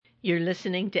You're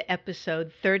listening to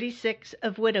episode 36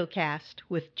 of Widowcast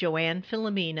with Joanne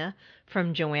Filomena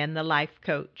from Joanne the Life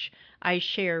Coach. I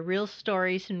share real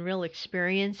stories and real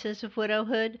experiences of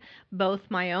widowhood,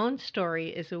 both my own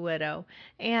story as a widow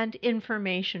and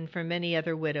information from many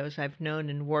other widows I've known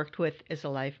and worked with as a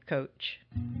life coach.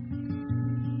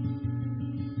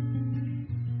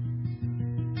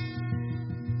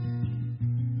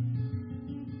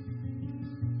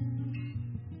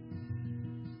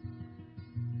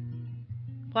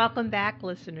 Welcome back,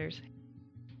 listeners.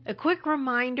 A quick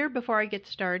reminder before I get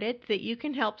started that you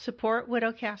can help support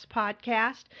Widowcast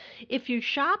Podcast. If you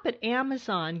shop at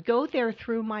Amazon, go there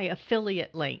through my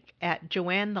affiliate link at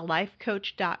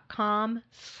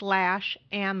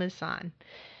joannethelifecoach.com/Amazon.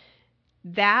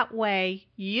 That way,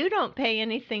 you don't pay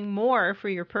anything more for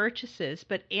your purchases,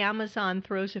 but Amazon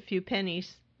throws a few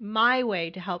pennies my way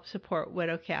to help support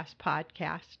Widowcast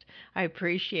Podcast. I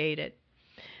appreciate it.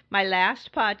 My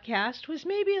last podcast was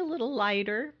maybe a little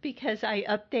lighter because I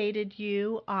updated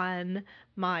you on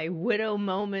my widow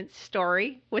moment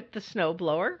story with the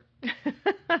snowblower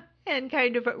and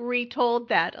kind of retold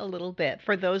that a little bit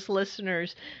for those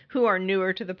listeners who are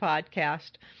newer to the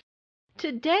podcast.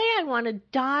 Today I want to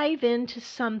dive into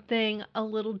something a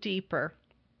little deeper.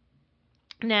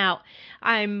 Now,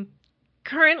 I'm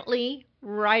currently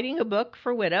writing a book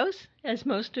for widows, as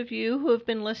most of you who have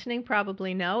been listening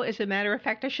probably know. As a matter of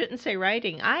fact, I shouldn't say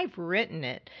writing. I've written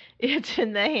it. It's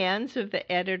in the hands of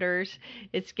the editors.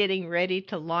 It's getting ready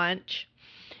to launch.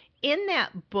 In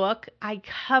that book, I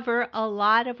cover a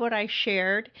lot of what I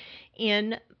shared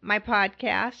in my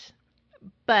podcast,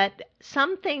 but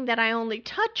something that I only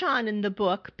touch on in the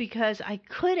book because I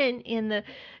couldn't, in the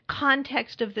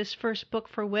context of this first book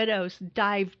for widows,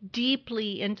 dive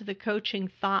deeply into the coaching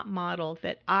thought model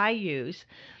that I use.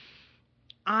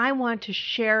 I want to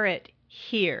share it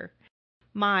here.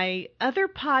 My other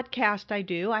podcast I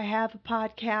have a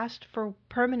podcast for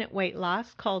permanent weight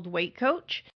loss called Weight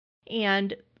Coach,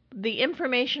 and the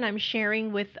information I'm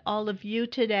sharing with all of you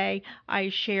today, I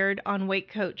shared on Weight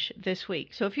Coach this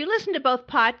week. So if you listen to both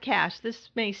podcasts, this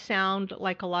may sound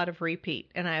like a lot of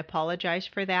repeat, and I apologize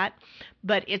for that,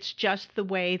 but it's just the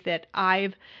way that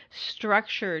I've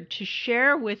structured to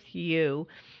share with you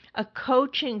a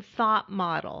coaching thought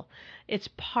model. It's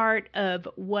part of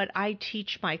what I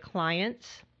teach my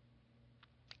clients.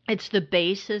 It's the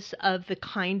basis of the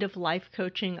kind of life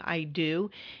coaching I do,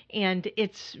 and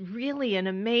it's really an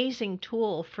amazing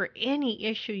tool for any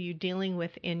issue you're dealing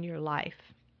with in your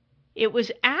life. It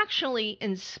was actually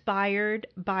inspired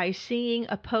by seeing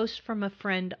a post from a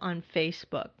friend on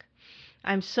Facebook.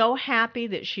 I'm so happy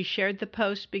that she shared the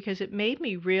post because it made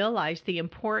me realize the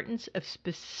importance of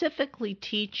specifically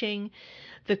teaching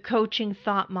the coaching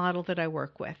thought model that I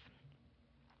work with.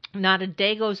 Not a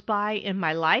day goes by in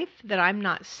my life that I'm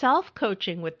not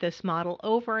self-coaching with this model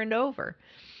over and over.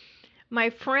 My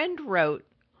friend wrote,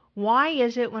 "Why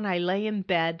is it when I lay in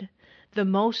bed, the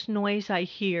most noise I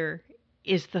hear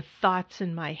is the thoughts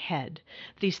in my head?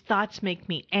 These thoughts make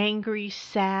me angry,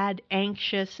 sad,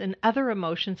 anxious, and other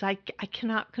emotions I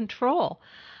cannot control.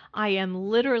 I am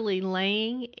literally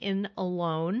laying in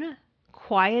alone,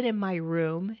 quiet in my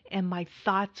room, and my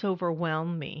thoughts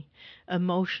overwhelm me,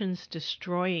 emotions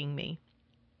destroying me."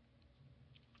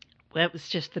 That was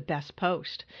just the best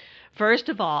post. First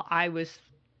of all, I was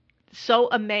so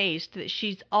amazed that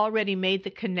she's already made the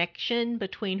connection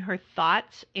between her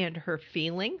thoughts and her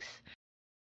feelings.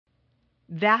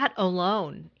 That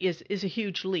alone is a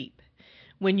huge leap.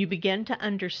 When you begin to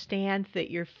understand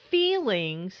that your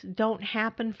feelings don't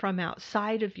happen from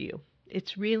outside of you.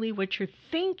 It's really what you're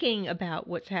thinking about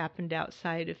what's happened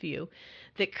outside of you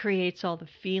that creates all the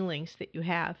feelings that you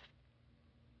have.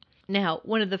 Now,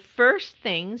 one of the first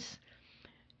things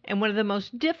and one of the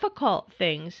most difficult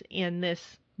things in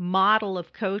this model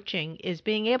of coaching is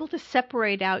being able to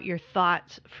separate out your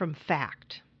thoughts from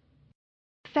fact.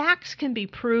 Facts can be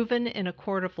proven in a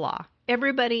court of law.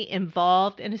 Everybody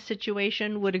involved in a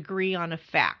situation would agree on a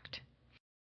fact.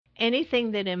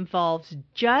 Anything that involves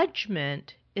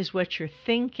judgment is what you're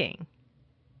thinking.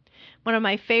 One of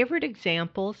my favorite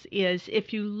examples is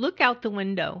if you look out the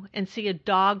window and see a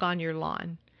dog on your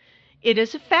lawn. It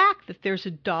is a fact that there's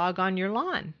a dog on your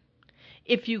lawn.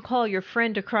 If you call your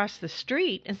friend across the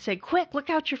street and say, "Quick, look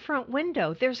out your front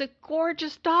window, there's a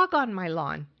gorgeous dog on my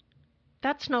lawn,"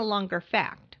 that's no longer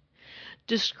fact.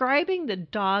 Describing the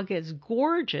dog as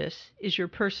gorgeous is your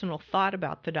personal thought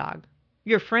about the dog.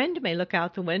 Your friend may look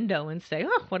out the window and say,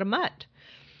 "Oh, what a mutt."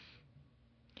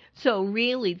 So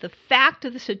really, the fact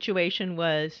of the situation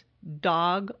was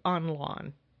dog on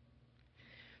lawn.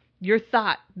 Your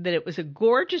thought that it was a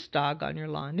gorgeous dog on your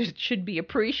lawn. It should be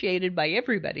appreciated by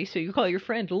everybody. So you call your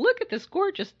friend, look at this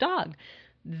gorgeous dog.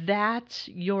 That's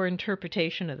your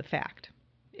interpretation of the fact.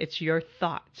 It's your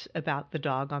thoughts about the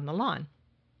dog on the lawn.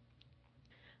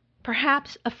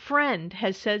 Perhaps a friend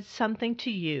has said something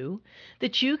to you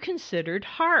that you considered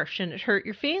harsh and it hurt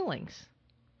your feelings.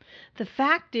 The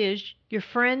fact is, your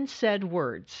friend said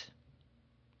words.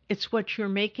 It's what you're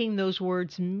making those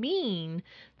words mean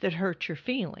that hurt your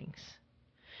feelings.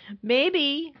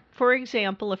 Maybe, for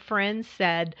example, a friend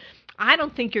said, I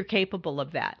don't think you're capable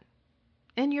of that.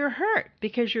 And you're hurt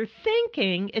because you're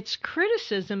thinking it's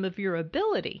criticism of your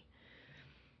ability.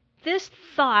 This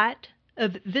thought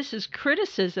of this is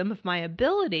criticism of my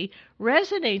ability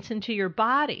resonates into your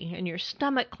body, and your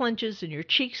stomach clenches and your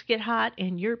cheeks get hot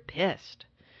and you're pissed.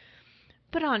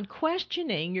 But on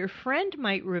questioning, your friend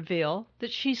might reveal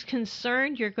that she's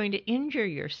concerned you're going to injure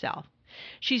yourself.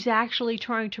 She's actually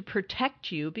trying to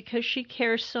protect you because she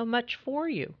cares so much for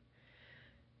you.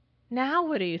 Now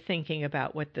what are you thinking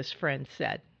about what this friend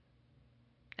said?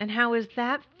 And how is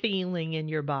that feeling in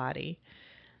your body?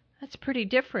 That's pretty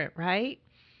different, right?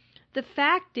 The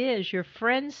fact is, your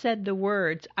friend said the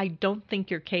words, I don't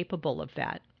think you're capable of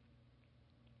that.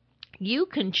 You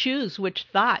can choose which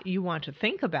thought you want to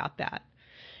think about that.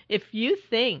 If you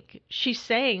think she's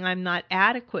saying I'm not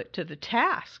adequate to the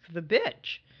task, the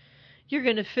bitch, you're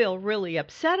going to feel really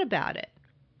upset about it.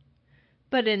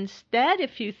 But instead,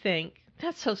 if you think,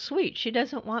 that's so sweet, she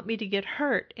doesn't want me to get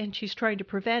hurt and she's trying to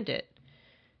prevent it,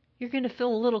 you're going to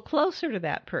feel a little closer to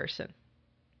that person.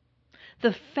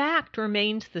 The fact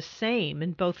remains the same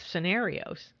in both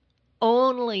scenarios.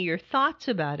 Only your thoughts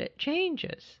about it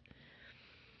changes.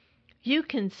 You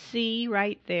can see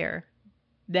right there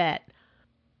that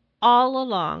all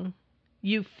along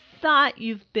you've thought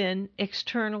you've been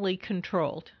externally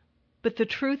controlled. But the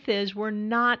truth is we're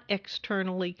not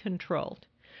externally controlled.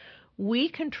 We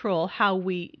control how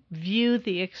we view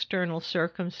the external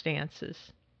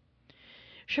circumstances.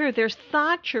 Sure, there's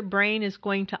thoughts your brain is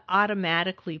going to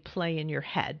automatically play in your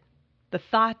head. The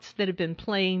thoughts that have been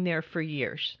playing there for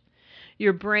years.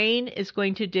 Your brain is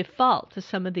going to default to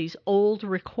some of these old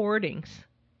recordings.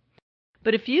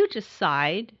 But if you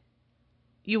decide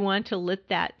you want to let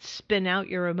that spin out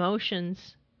your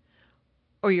emotions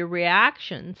or your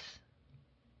reactions,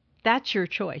 that's your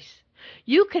choice.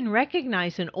 You can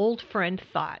recognize an old friend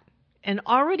thought and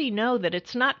already know that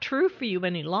it's not true for you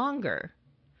any longer.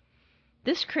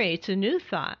 This creates a new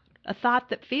thought, a thought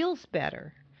that feels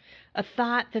better, a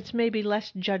thought that's maybe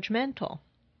less judgmental.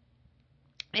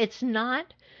 It's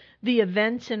not the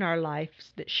events in our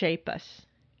lives that shape us.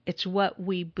 It's what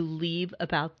we believe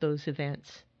about those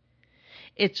events.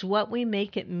 It's what we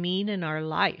make it mean in our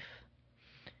life.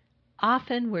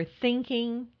 Often we're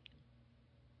thinking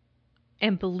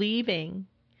and believing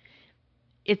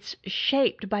it's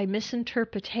shaped by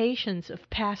misinterpretations of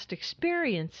past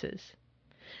experiences.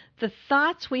 The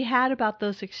thoughts we had about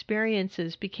those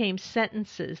experiences became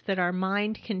sentences that our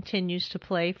mind continues to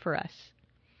play for us.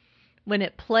 When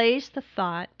it plays the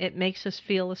thought, it makes us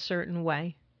feel a certain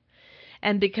way.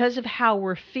 And because of how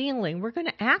we're feeling, we're going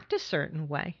to act a certain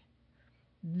way.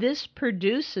 This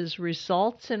produces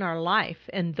results in our life,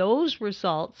 and those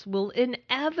results will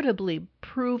inevitably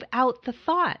prove out the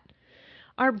thought.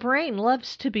 Our brain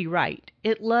loves to be right.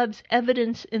 It loves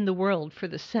evidence in the world for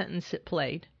the sentence it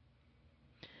played.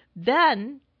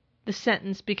 Then the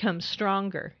sentence becomes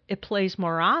stronger. It plays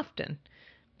more often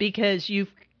because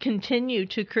you've continued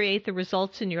to create the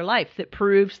results in your life that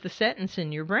proves the sentence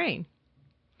in your brain.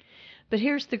 But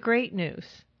here's the great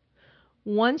news.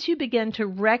 Once you begin to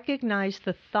recognize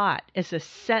the thought as a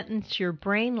sentence your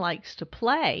brain likes to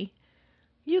play,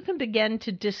 you can begin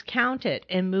to discount it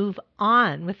and move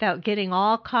on without getting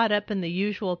all caught up in the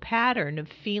usual pattern of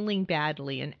feeling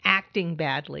badly and acting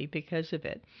badly because of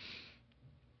it.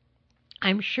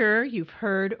 I'm sure you've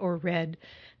heard or read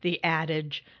the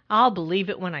adage, I'll believe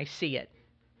it when I see it.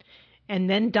 And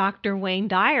then Dr. Wayne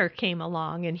Dyer came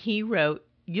along and he wrote,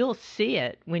 you'll see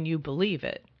it when you believe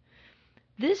it.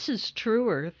 This is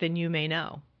truer than you may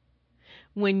know.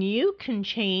 When you can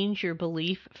change your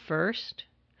belief first,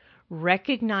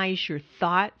 recognize your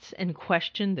thoughts and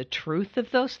question the truth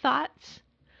of those thoughts,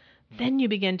 then you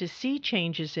begin to see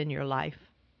changes in your life.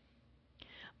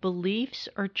 Beliefs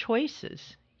are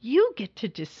choices. You get to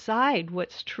decide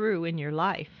what's true in your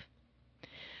life.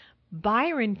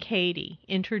 Byron Katie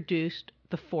introduced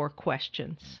the 4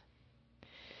 questions.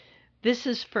 This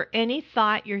is for any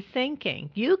thought you're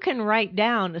thinking. You can write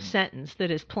down a sentence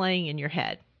that is playing in your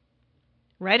head.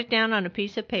 Write it down on a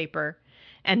piece of paper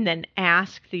and then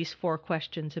ask these 4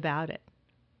 questions about it.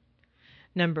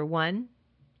 Number 1,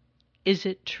 is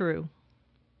it true?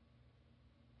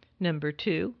 Number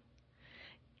 2,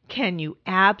 can you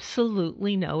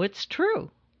absolutely know it's true?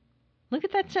 Look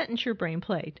at that sentence your brain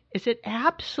played. Is it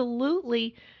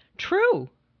absolutely true?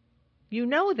 You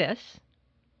know this.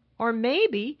 Or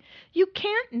maybe you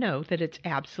can't know that it's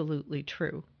absolutely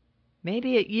true.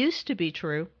 Maybe it used to be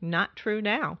true, not true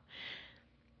now.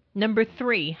 Number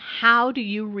 3, how do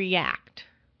you react?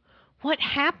 What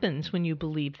happens when you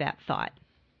believe that thought?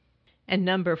 And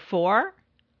number 4,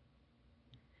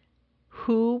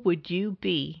 who would you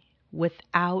be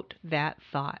without that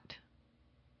thought?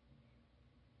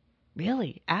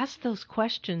 Really, ask those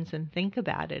questions and think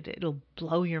about it. It'll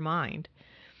blow your mind.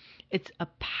 It's a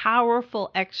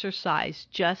powerful exercise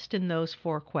just in those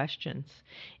 4 questions.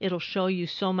 It'll show you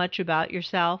so much about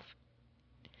yourself.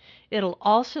 It'll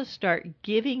also start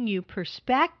giving you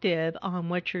perspective on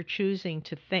what you're choosing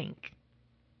to think.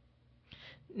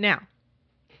 Now,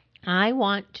 I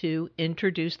want to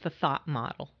introduce the thought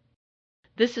model.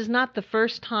 This is not the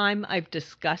first time I've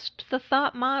discussed the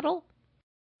thought model.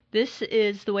 This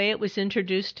is the way it was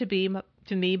introduced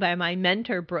to me by my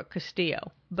mentor, Brooke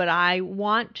Castillo. But I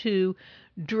want to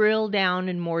drill down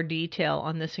in more detail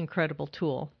on this incredible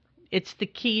tool. It's the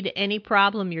key to any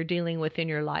problem you're dealing with in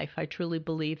your life. I truly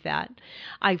believe that.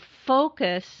 I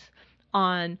focus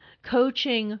on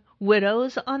coaching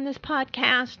widows on this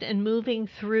podcast and moving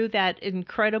through that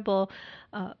incredible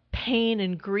pain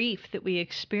and grief that we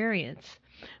experience.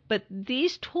 But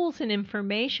these tools and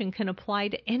information can apply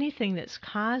to anything that's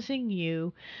causing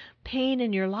you pain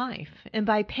in your life. And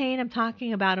by pain, I'm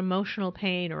talking about emotional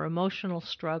pain or emotional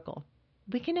struggle.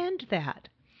 We can end that.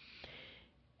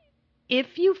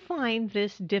 If you find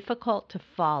this difficult to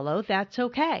follow, that's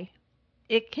okay.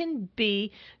 It can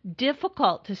be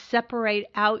difficult to separate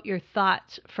out your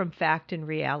thoughts from fact and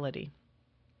reality.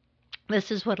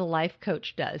 This is what a life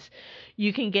coach does.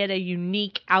 You can get a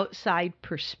unique outside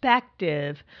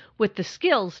perspective with the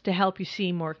skills to help you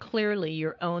see more clearly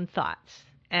your own thoughts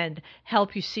and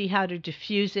help you see how to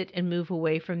diffuse it and move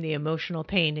away from the emotional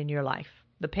pain in your life,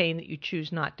 the pain that you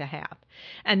choose not to have.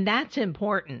 And that's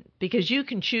important because you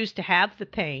can choose to have the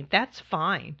pain. That's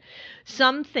fine.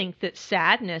 Some think that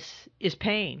sadness is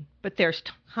pain, but there's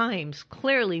times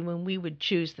clearly when we would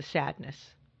choose the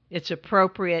sadness. It's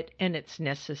appropriate and it's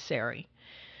necessary.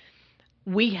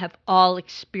 We have all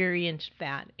experienced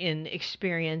that in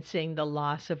experiencing the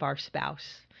loss of our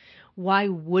spouse. Why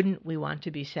wouldn't we want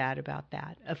to be sad about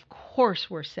that? Of course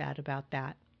we're sad about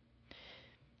that.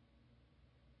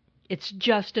 It's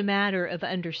just a matter of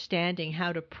understanding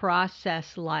how to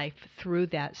process life through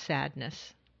that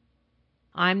sadness.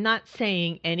 I'm not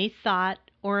saying any thought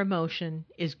or emotion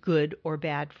is good or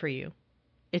bad for you.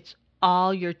 It's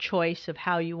all your choice of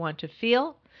how you want to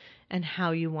feel and how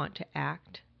you want to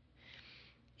act.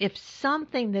 If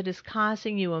something that is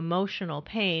causing you emotional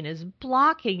pain is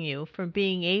blocking you from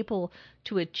being able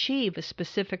to achieve a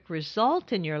specific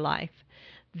result in your life,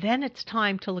 then it's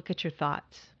time to look at your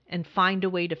thoughts and find a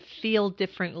way to feel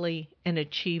differently and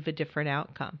achieve a different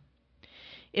outcome.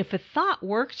 If a thought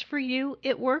works for you,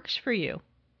 it works for you.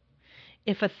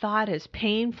 If a thought is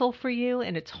painful for you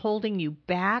and it's holding you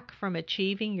back from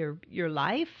achieving your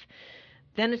life,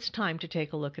 then it's time to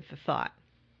take a look at the thought.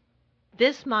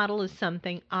 This model is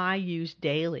something I use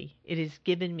daily. It has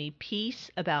given me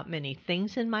peace about many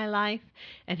things in my life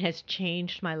and has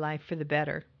changed my life for the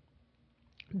better.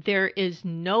 There is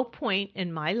no point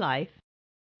in my life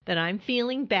that I'm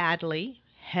feeling badly,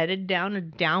 headed down a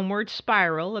downward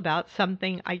spiral about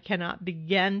something I cannot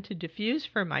begin to diffuse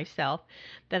for myself,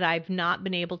 that I've not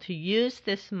been able to use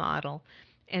this model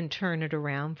and turn it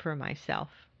around for myself.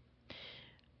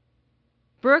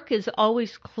 Brooke is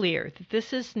always clear that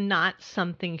this is not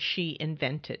something she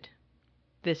invented.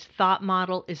 This thought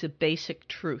model is a basic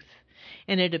truth,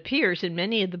 and it appears in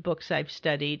many of the books I've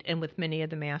studied and with many of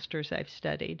the masters I've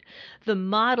studied. The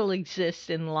model exists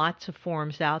in lots of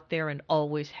forms out there and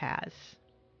always has.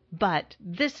 But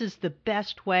this is the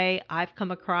best way I've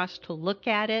come across to look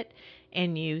at it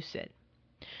and use it.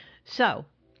 So,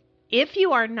 if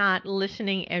you are not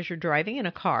listening as you're driving in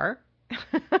a car,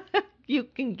 you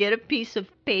can get a piece of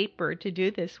paper to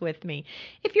do this with me.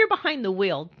 If you're behind the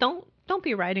wheel, don't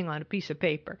be writing on a piece of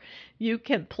paper. You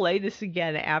can play this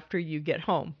again after you get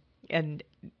home and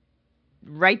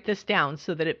write this down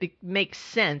so that it makes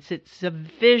sense. It's a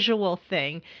visual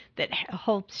thing that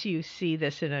helps you see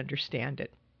this and understand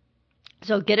it.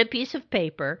 So get a piece of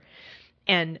paper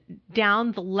and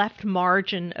down the left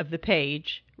margin of the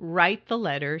page, write the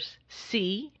letters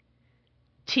C,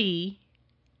 T,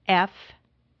 F,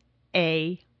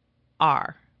 A,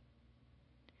 R.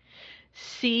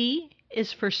 C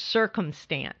is for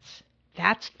circumstance.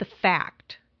 That's the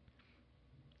fact.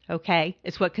 Okay?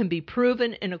 It's what can be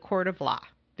proven in a court of law.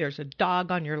 There's a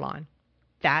dog on your lawn.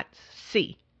 That's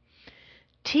C.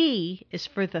 T is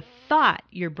for the thought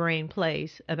your brain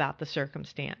plays about the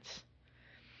circumstance.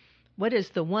 What is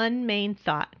the one main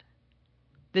thought?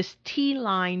 This T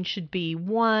line should be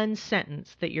one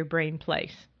sentence that your brain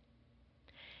plays.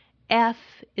 F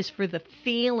is for the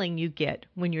feeling you get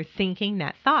when you're thinking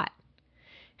that thought.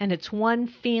 And it's one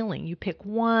feeling. You pick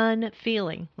one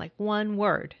feeling, like one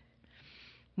word.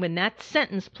 When that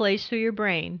sentence plays through your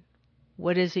brain,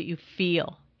 what is it you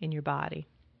feel in your body?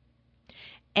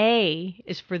 A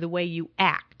is for the way you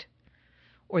act,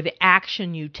 or the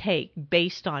action you take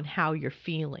based on how you're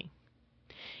feeling.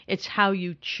 It's how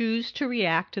you choose to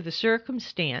react to the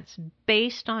circumstance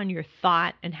based on your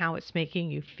thought and how it's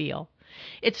making you feel.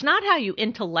 It's not how you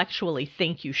intellectually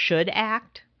think you should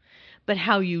act, but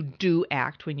how you do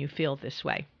act when you feel this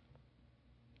way.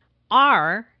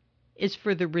 R is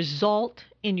for the result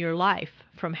in your life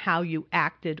from how you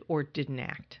acted or didn't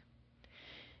act.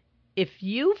 If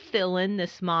you fill in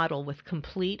this model with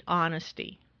complete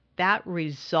honesty, that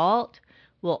result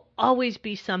will always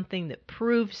be something that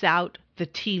proves out the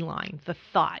T line, the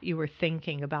thought you were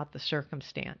thinking about the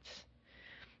circumstance.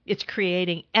 It's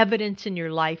creating evidence in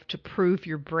your life to prove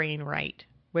your brain right,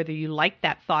 whether you like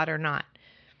that thought or not.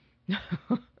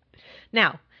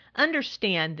 Now,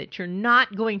 understand that you're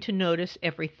not going to notice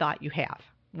every thought you have.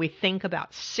 We think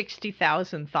about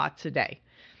 60,000 thoughts a day.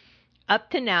 Up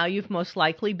to now, you've most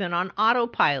likely been on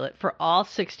autopilot for all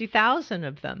 60,000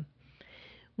 of them.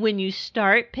 When you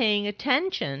start paying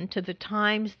attention to the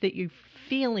times that you're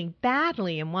feeling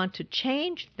badly and want to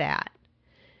change that,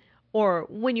 or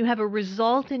when you have a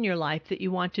result in your life that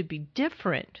you want to be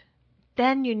different,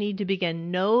 then you need to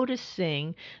begin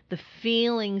noticing the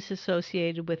feelings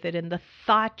associated with it and the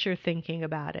thoughts you're thinking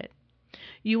about it.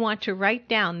 You want to write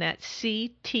down that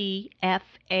CTFAR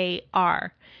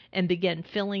and begin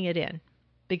filling it in.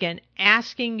 Begin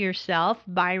asking yourself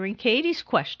Byron Katie's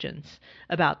questions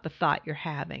about the thought you're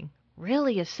having.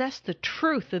 Really assess the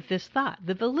truth of this thought,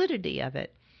 the validity of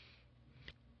it.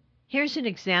 Here's an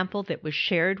example that was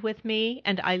shared with me,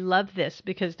 and I love this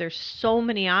because there's so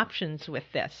many options with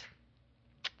this.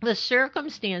 The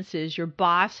circumstance is your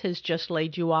boss has just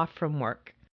laid you off from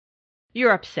work.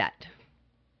 You're upset.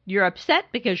 You're upset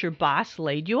because your boss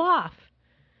laid you off.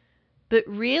 But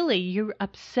really, you're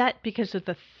upset because of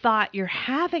the thought you're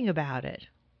having about it.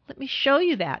 Let me show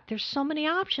you that. There's so many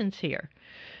options here.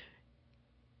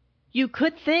 You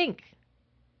could think,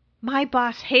 my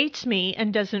boss hates me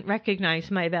and doesn't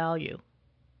recognize my value.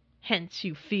 Hence,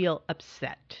 you feel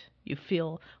upset. You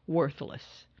feel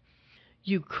worthless.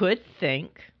 You could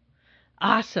think,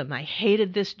 awesome, I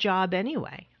hated this job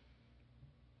anyway.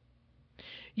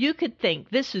 You could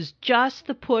think, this is just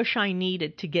the push I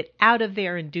needed to get out of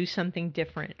there and do something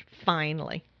different,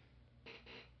 finally.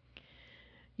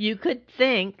 You could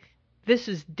think, this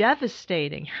is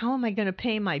devastating. How am I going to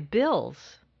pay my bills?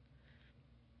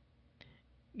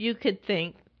 You could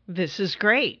think, this is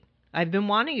great. I've been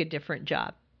wanting a different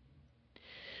job.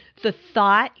 The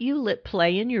thought you let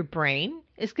play in your brain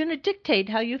is going to dictate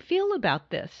how you feel about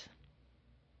this.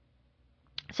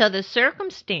 So the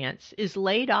circumstance is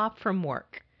laid off from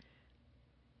work.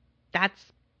 That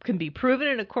can be proven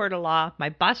in a court of law. My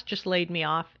boss just laid me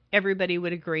off. Everybody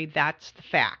would agree that's the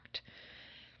fact.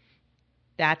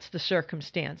 That's the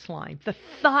circumstance line. The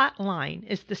thought line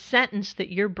is the sentence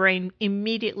that your brain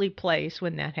immediately plays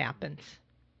when that happens.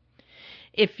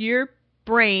 If your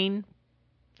brain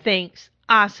thinks,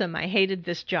 awesome, I hated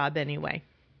this job anyway,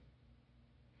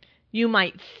 you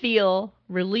might feel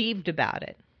relieved about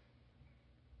it.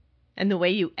 And the way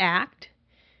you act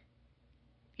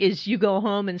is you go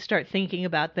home and start thinking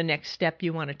about the next step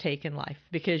you want to take in life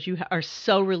because you are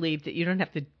so relieved that you don't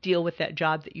have to deal with that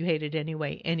job that you hated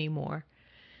anyway anymore.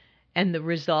 And the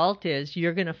result is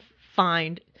you're going to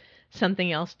find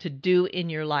something else to do in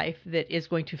your life that is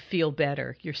going to feel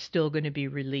better. You're still going to be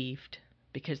relieved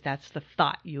because that's the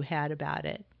thought you had about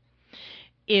it.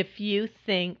 If you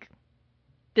think,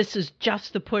 this is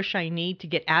just the push I need to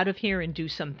get out of here and do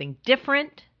something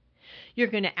different, you're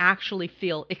going to actually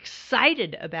feel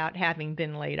excited about having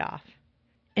been laid off.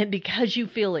 And because you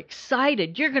feel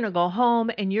excited, you're going to go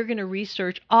home and you're going to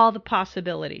research all the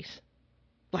possibilities.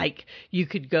 Like you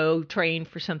could go train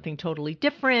for something totally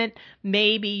different.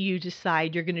 Maybe you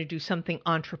decide you're going to do something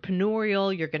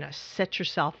entrepreneurial. You're going to set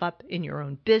yourself up in your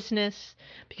own business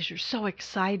because you're so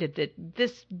excited that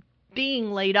this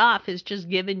being laid off has just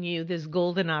given you this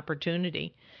golden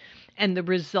opportunity. And the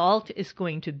result is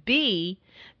going to be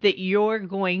that you're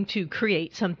going to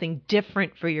create something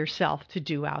different for yourself to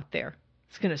do out there.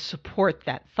 It's going to support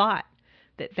that thought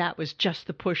that that was just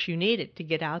the push you needed to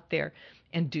get out there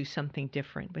and do something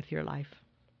different with your life.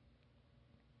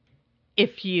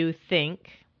 If you think,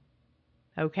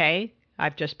 okay,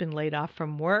 I've just been laid off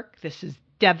from work, this is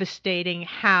devastating,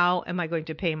 how am I going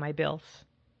to pay my bills?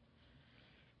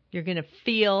 You're going to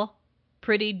feel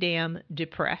pretty damn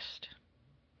depressed,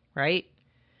 right?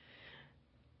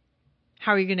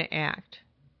 How are you going to act?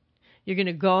 You're going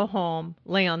to go home,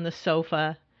 lay on the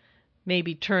sofa,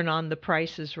 maybe turn on The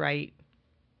Price is Right,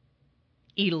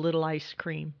 eat a little ice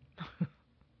cream.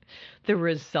 The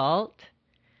result,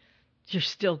 you're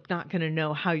still not going to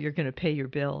know how you're going to pay your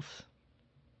bills.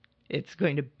 It's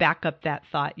going to back up that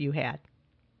thought you had.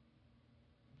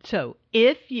 So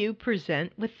if you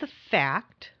present with the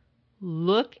fact,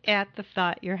 look at the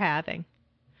thought you're having.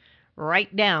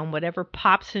 Write down whatever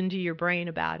pops into your brain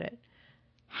about it.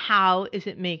 How is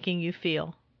it making you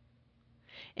feel?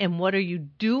 And what are you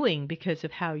doing because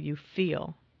of how you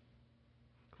feel?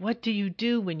 What do you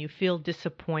do when you feel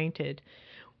disappointed?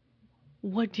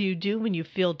 What do you do when you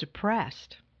feel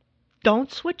depressed?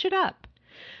 Don't switch it up.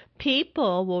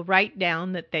 People will write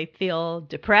down that they feel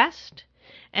depressed,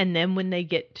 and then when they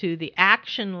get to the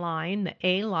action line, the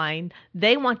A line,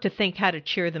 they want to think how to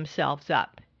cheer themselves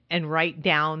up and write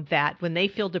down that when they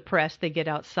feel depressed, they get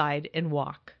outside and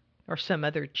walk or some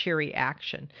other cheery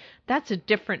action. That's a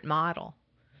different model.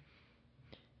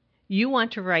 You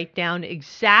want to write down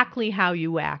exactly how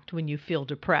you act when you feel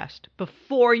depressed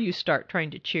before you start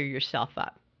trying to cheer yourself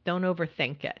up. Don't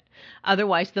overthink it.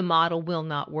 Otherwise, the model will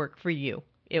not work for you.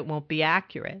 It won't be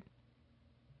accurate.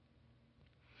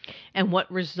 And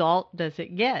what result does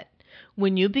it get?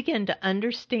 When you begin to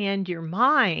understand your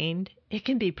mind, it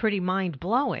can be pretty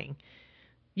mind-blowing.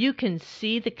 You can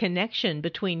see the connection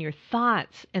between your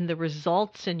thoughts and the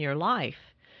results in your life.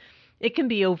 It can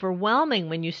be overwhelming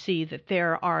when you see that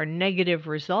there are negative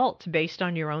results based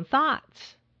on your own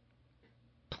thoughts.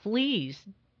 Please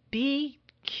be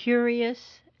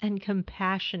curious and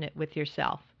compassionate with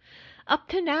yourself. Up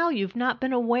to now, you've not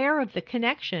been aware of the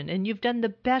connection, and you've done the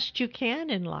best you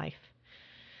can in life.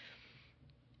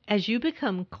 As you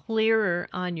become clearer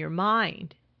on your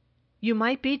mind, you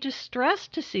might be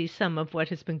distressed to see some of what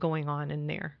has been going on in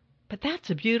there. But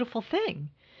that's a beautiful thing.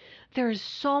 There is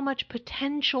so much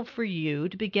potential for you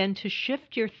to begin to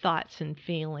shift your thoughts and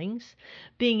feelings,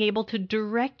 being able to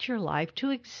direct your life to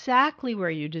exactly where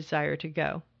you desire to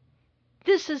go.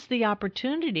 This is the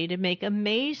opportunity to make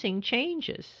amazing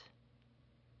changes.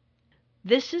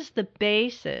 This is the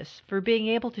basis for being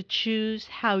able to choose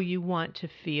how you want to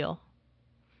feel.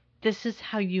 This is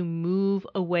how you move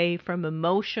away from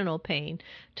emotional pain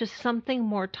to something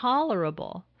more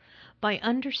tolerable by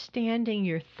understanding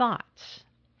your thoughts.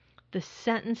 The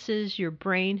sentences your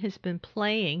brain has been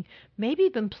playing, maybe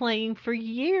been playing for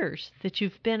years that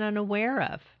you've been unaware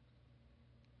of.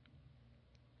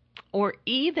 Or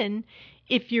even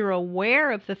if you're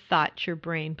aware of the thoughts your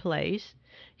brain plays,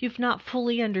 you've not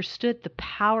fully understood the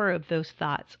power of those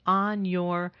thoughts on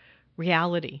your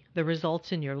reality, the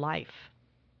results in your life.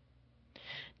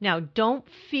 Now, don't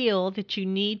feel that you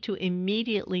need to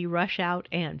immediately rush out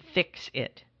and fix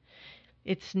it.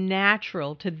 It's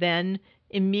natural to then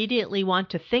immediately want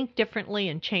to think differently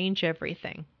and change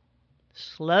everything.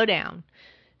 Slow down.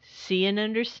 See and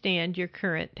understand your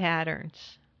current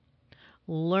patterns.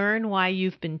 Learn why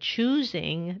you've been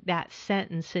choosing that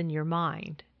sentence in your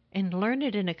mind, and learn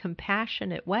it in a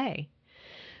compassionate way.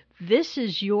 This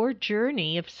is your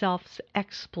journey of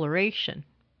self-exploration.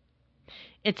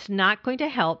 It's not going to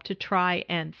help to try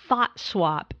and thought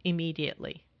swap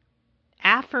immediately.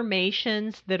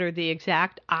 Affirmations that are the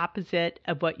exact opposite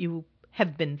of what you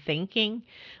have been thinking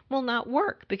will not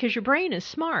work because your brain is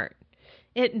smart.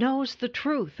 It knows the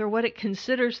truth, or what it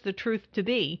considers the truth to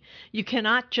be. You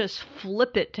cannot just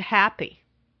flip it to happy.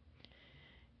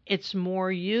 It's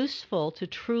more useful to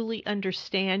truly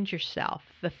understand yourself,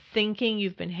 the thinking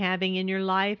you've been having in your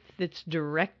life that's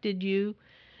directed you.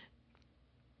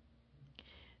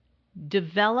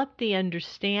 Develop the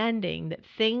understanding that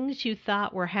things you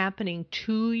thought were happening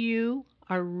to you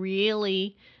are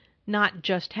really not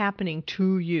just happening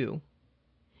to you.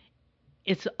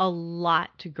 It's a lot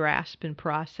to grasp and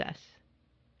process.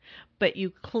 But you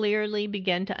clearly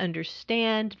begin to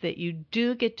understand that you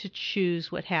do get to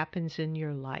choose what happens in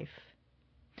your life,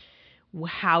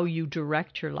 how you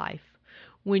direct your life.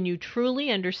 When you truly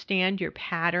understand your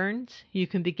patterns, you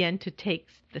can begin to take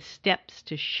the steps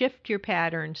to shift your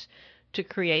patterns to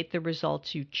create the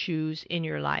results you choose in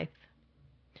your life.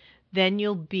 Then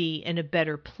you'll be in a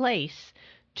better place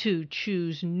to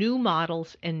choose new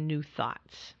models and new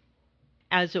thoughts.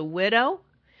 As a widow,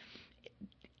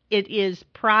 it is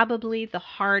probably the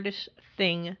hardest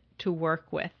thing to work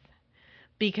with,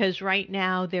 because right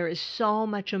now there is so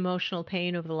much emotional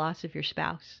pain over the loss of your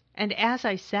spouse. And as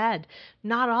I said,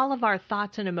 not all of our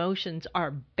thoughts and emotions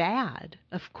are bad.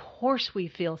 Of course we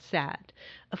feel sad.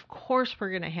 Of course we're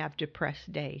going to have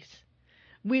depressed days.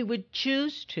 We would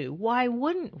choose to. Why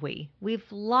wouldn't we?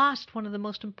 We've lost one of the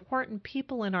most important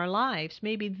people in our lives,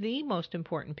 maybe the most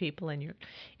important people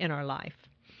in our life.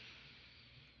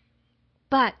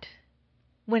 But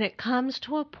when it comes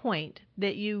to a point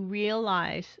that you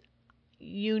realize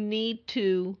you need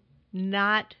to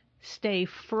not stay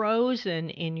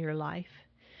frozen in your life,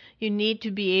 you need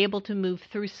to be able to move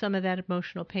through some of that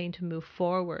emotional pain to move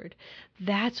forward.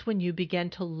 That's when you begin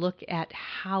to look at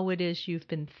how it is you've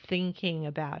been thinking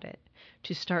about it,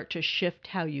 to start to shift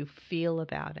how you feel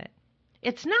about it.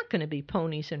 It's not going to be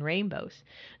ponies and rainbows.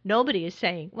 Nobody is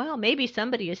saying, well, maybe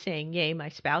somebody is saying, yay, my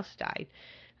spouse died.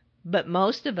 But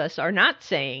most of us are not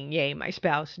saying, yay, my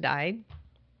spouse died.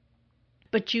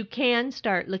 But you can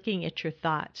start looking at your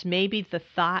thoughts. Maybe the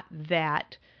thought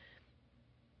that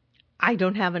I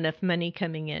don't have enough money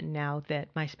coming in now that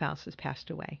my spouse has passed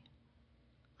away.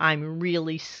 I'm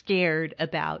really scared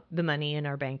about the money in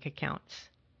our bank accounts.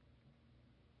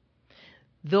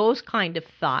 Those kind of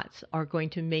thoughts are going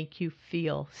to make you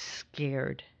feel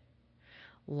scared.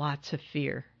 Lots of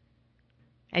fear.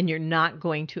 And you're not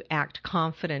going to act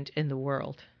confident in the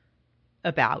world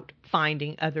about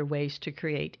finding other ways to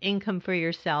create income for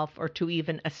yourself or to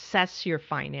even assess your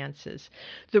finances.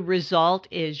 The result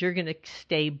is you're going to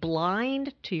stay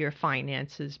blind to your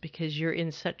finances because you're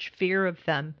in such fear of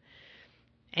them,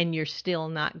 and you're still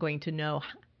not going to know,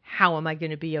 how am I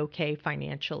going to be okay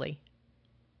financially?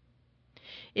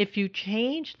 If you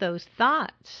change those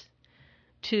thoughts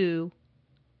to,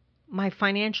 my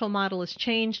financial model has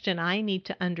changed and I need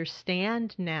to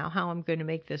understand now how I'm going to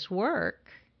make this work,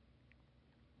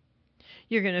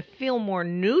 you're going to feel more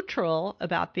neutral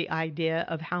about the idea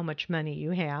of how much money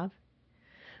you have.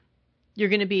 You're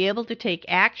going to be able to take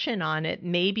action on it,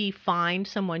 maybe find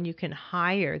someone you can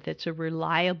hire that's a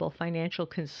reliable financial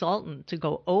consultant to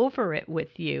go over it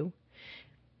with you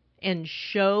and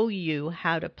show you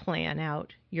how to plan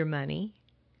out your money.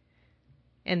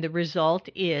 And the result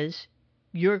is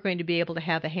you're going to be able to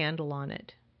have a handle on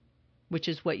it, which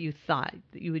is what you thought,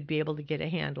 that you would be able to get a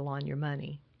handle on your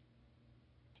money.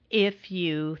 If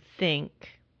you think,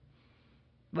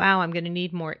 wow, I'm going to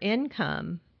need more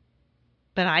income,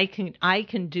 but I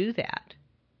can do that.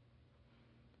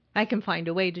 I can find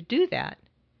a way to do that.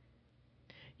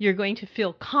 You're going to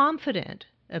feel confident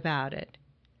about it.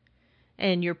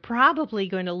 And you're probably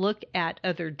going to look at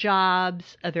other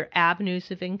jobs, other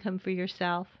avenues of income for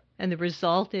yourself. And the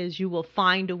result is you will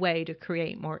find a way to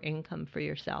create more income for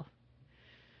yourself.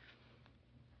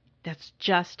 That's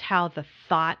just how the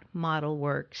thought model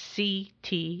works.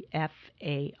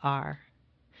 CTFAR.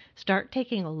 Start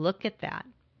taking a look at that.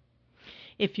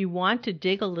 If you want to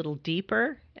dig a little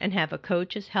deeper and have a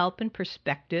coach's help and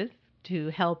perspective to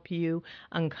help you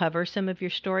uncover some of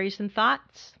your stories and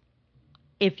thoughts,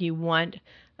 if you want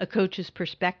a coach's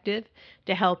perspective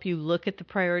to help you look at the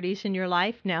priorities in your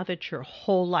life now that your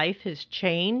whole life has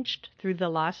changed through the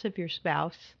loss of your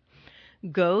spouse,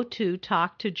 go to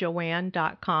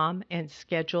talktojoanne.com and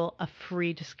schedule a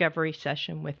free discovery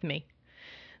session with me.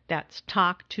 That's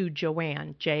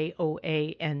talktojoanne, JOANN.com.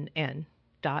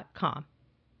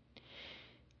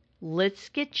 Let's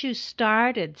get you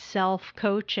started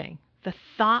self-coaching. The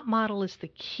thought model is the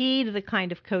key to the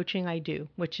kind of coaching I do,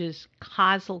 which is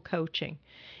causal coaching.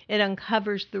 It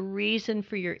uncovers the reason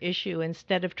for your issue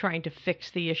instead of trying to fix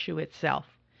the issue itself.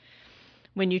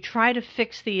 When you try to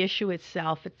fix the issue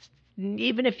itself,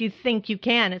 even if you think you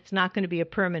can, it's not going to be a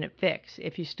permanent fix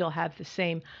if you still have the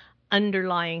same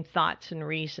underlying thoughts and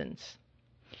reasons.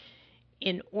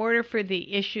 In order for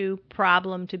the issue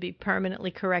problem to be permanently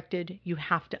corrected, you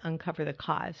have to uncover the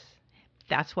cause.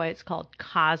 That's why it's called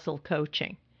causal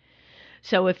coaching.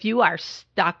 So if you are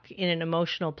stuck in an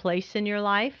emotional place in your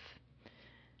life,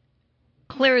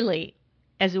 clearly,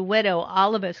 as a widow,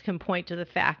 all of us can point to the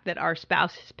fact that our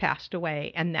spouse has passed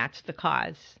away, and that's the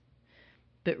cause.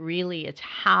 But really, it's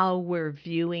how we're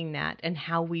viewing that and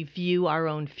how we view our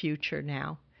own future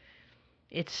now.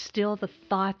 It's still the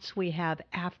thoughts we have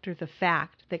after the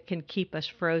fact that can keep us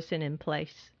frozen in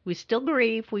place. We still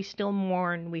grieve, we still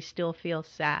mourn, we still feel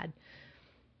sad.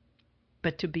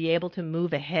 But to be able to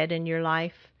move ahead in your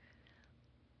life,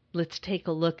 let's take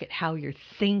a look at how you're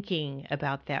thinking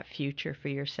about that future for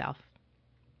yourself.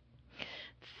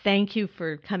 Thank you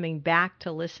for coming back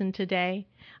to listen today.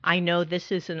 I know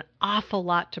this is an awful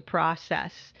lot to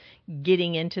process,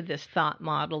 getting into this thought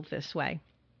model this way.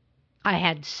 I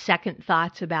had second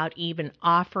thoughts about even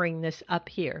offering this up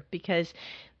here because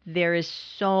there is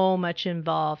so much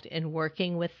involved in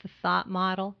working with the thought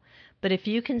model. But if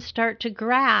you can start to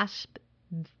grasp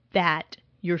that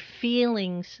your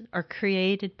feelings are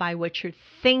created by what you're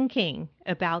thinking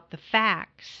about the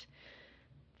facts,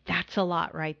 that's a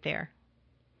lot right there.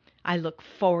 I look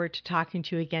forward to talking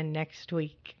to you again next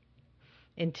week.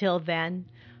 Until then,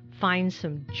 find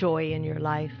some joy in your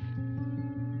life.